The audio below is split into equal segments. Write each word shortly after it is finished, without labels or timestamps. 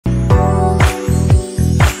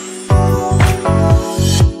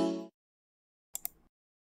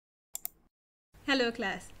Hello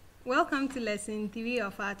class, welcome to lesson 3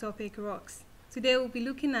 of our topic rocks. Today we'll be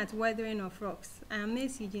looking at weathering of rocks. I am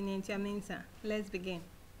Miss Eugenie Ntiamensa. Let's begin.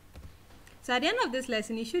 So at the end of this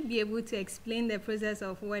lesson, you should be able to explain the process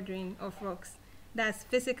of weathering of rocks. That's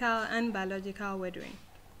physical and biological weathering.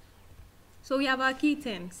 So we have our key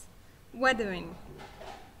terms: weathering,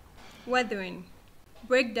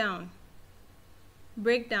 breakdown,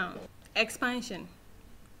 expansion,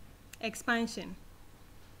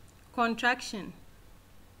 contraction,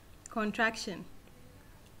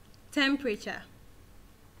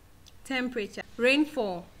 temperature,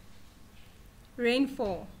 rainfall,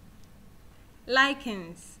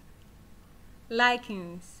 lichens,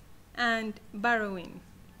 and burrowing.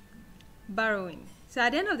 So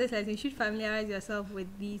at the end of this lesson, you should familiarize yourself with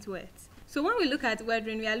these words. So when we look at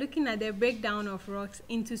weathering, we are looking at the breakdown of rocks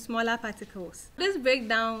into smaller particles. This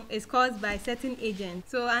breakdown is caused by certain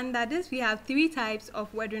agents. So under this, we have 3 types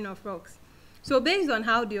of weathering of rocks. So based on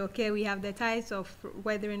how they occur, we have the types of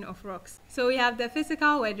weathering of rocks. So we have the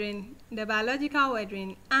physical weathering, the biological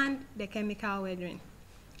weathering, and the chemical weathering.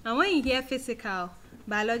 And when you hear physical,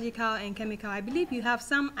 biological, and chemical, I believe you have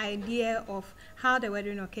some idea of how the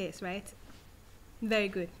weathering occurs, right? Very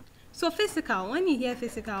good. So physical, when you hear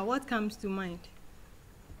physical, what comes to mind?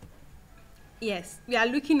 Yes, we are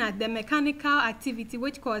looking at the mechanical activity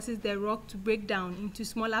which causes the rock to break down into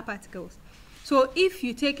smaller particles. So if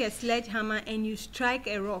you take a sledgehammer and you strike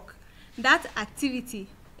a rock, that activity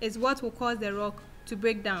is what will cause the rock to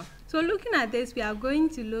break down. So looking at this, we are going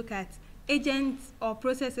to look at agents or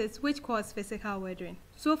processes which cause physical weathering.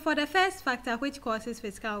 So for the first factor which causes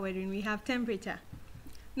physical weathering, we have temperature.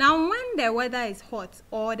 Now when the weather is hot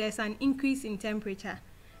or there's an increase in temperature,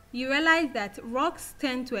 you realize that rocks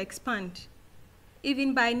tend to expand.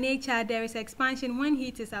 Even by nature, there is expansion when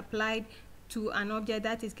heat is applied to an object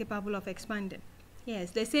that is capable of expanding.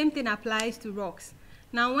 Yes, the same thing applies to rocks.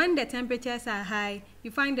 Now when the temperatures are high,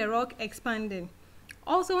 you find the rock expanding.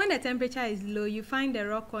 Also when the temperature is low, you find the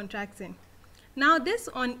rock contracting. Now this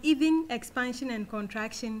uneven expansion and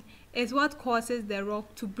contraction is what causes the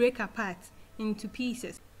rock to break apart into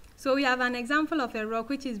pieces. So we have an example of a rock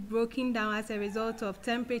which is broken down as a result of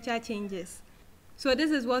temperature changes. So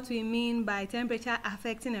this is what we mean by temperature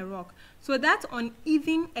affecting a rock. So that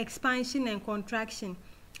uneven expansion and contraction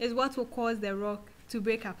is what will cause the rock to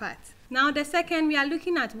break apart. Now the second, we are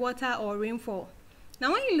looking at water or rainfall.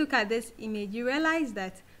 Now when you look at this image, you realize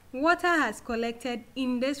that water has collected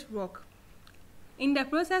in this rock. In the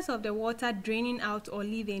process of the water draining out or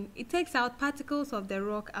leaving, it takes out particles of the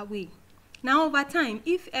rock away. Now over time,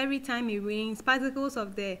 if every time it rains, particles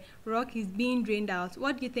of the rock is being drained out,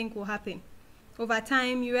 what do you think will happen? Over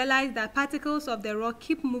time, you realize that particles of the rock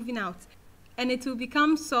keep moving out, and it will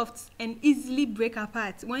become soft and easily break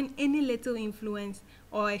apart when any little influence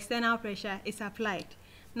or external pressure is applied.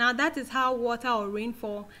 Now that is how water or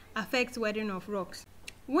rainfall affects weathering of rocks.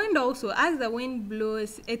 Wind also, as the wind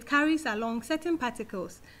blows, it carries along certain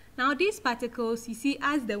particles. Now these particles, you see,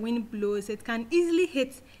 as the wind blows, it can easily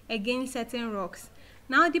hit against certain rocks.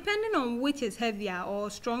 Now depending on which is heavier or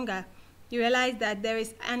stronger, you realize that there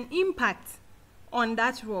is an impact on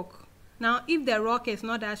that rock. Now if the rock is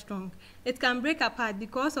not that strong, it can break apart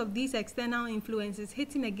because of these external influences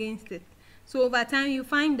hitting against it. So over time, you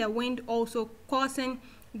find the wind also causing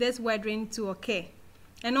this weathering to occur.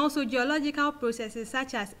 And also geological processes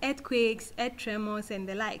such as earthquakes, earth tremors, and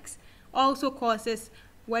the likes also causes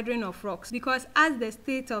weathering of rocks, because as the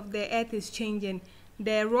state of the earth is changing,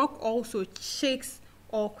 the rock also shakes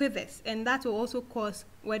or quivers, and that will also cause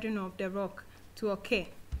weathering of the rock to occur.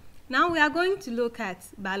 Now we are going to look at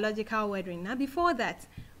biological weathering. Now before that,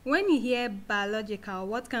 when you hear biological,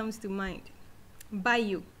 what comes to mind?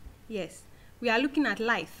 Bio. Yes, we are looking at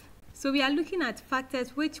life. So we are looking at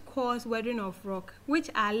factors which cause weathering of rock, which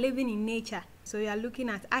are living in nature. So we are looking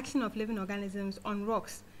at action of living organisms on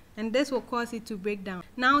rocks, and this will cause it to break down.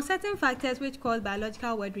 Now certain factors which cause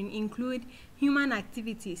biological weathering include human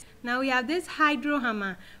activities. Now we have this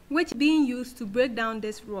hydrohammer which is being used to break down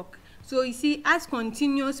this rock. So you see, as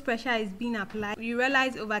continuous pressure is being applied, you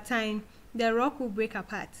realize over time the rock will break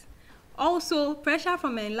apart. Also pressure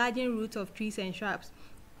from enlarging roots of trees and shrubs.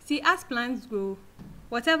 See, as plants grow,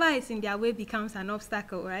 whatever is in their way becomes an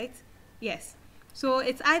obstacle, right? Yes. So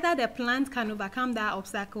it's either the plant can overcome that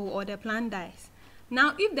obstacle or the plant dies.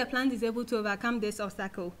 Now, if the plant is able to overcome this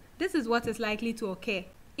obstacle, this is what is likely to occur.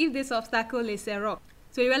 If this obstacle is a rock,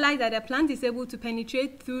 so you realize that the plant is able to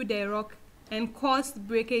penetrate through the rock and cause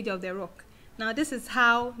breakage of the rock. Now, this is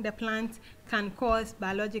how the plant can cause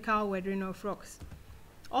biological weathering of rocks.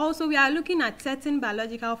 Also, we are looking at certain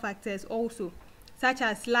biological factors also, such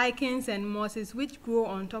as lichens and mosses which grow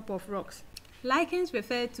on top of rocks. Lichens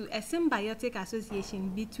refer to a symbiotic association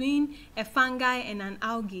between a fungi and an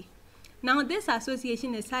algae. Now, this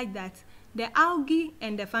association is such that the algae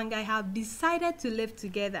and the fungi have decided to live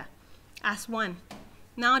together as one.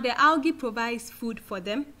 Now, the algae provides food for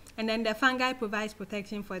them, and then the fungi provides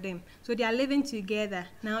protection for them. So they are living together.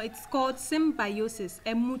 Now, it's called symbiosis,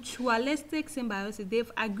 a mutualistic symbiosis.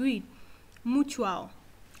 They've agreed. Mutual.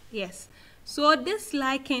 Yes. So this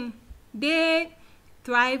lichen, they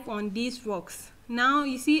thrive on these rocks. Now,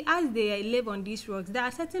 you see, as they live on these rocks, there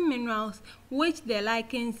are certain minerals which the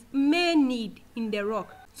lichens may need in the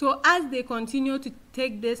rock. So as they continue to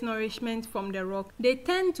take this nourishment from the rock, they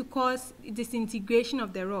tend to cause disintegration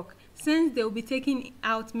of the rock, since they will be taking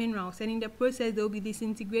out minerals, and in the process they will be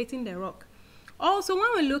disintegrating the rock. Also, when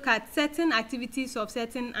we look at certain activities of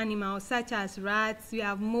certain animals such as rats, we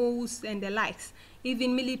have moles and the likes,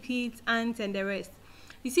 even millipedes, ants and the rest.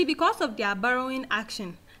 You see, because of their burrowing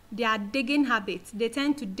action, their digging habits, they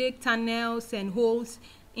tend to dig tunnels and holes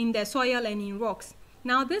in the soil and in rocks.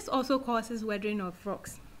 Now, this also causes weathering of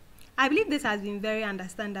rocks. I believe this has been very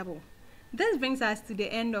understandable. This brings us to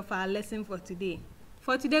the end of our lesson for today.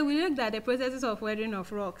 For today, we looked at the processes of weathering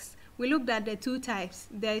of rocks. We looked at the two types.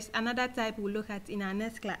 There is another type we'll look at in our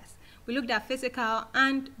next class. We looked at physical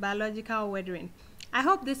and biological weathering. I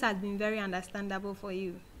hope this has been very understandable for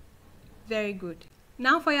you. Very good.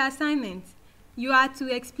 Now for your assignment, you are to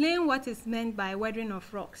explain what is meant by weathering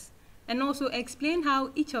of rocks, and also explain how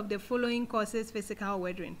each of the following causes physical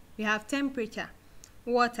weathering. We have temperature,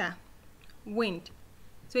 water, wind.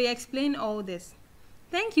 So you explain all this.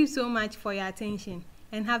 Thank you so much for your attention,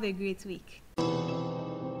 and have a great week.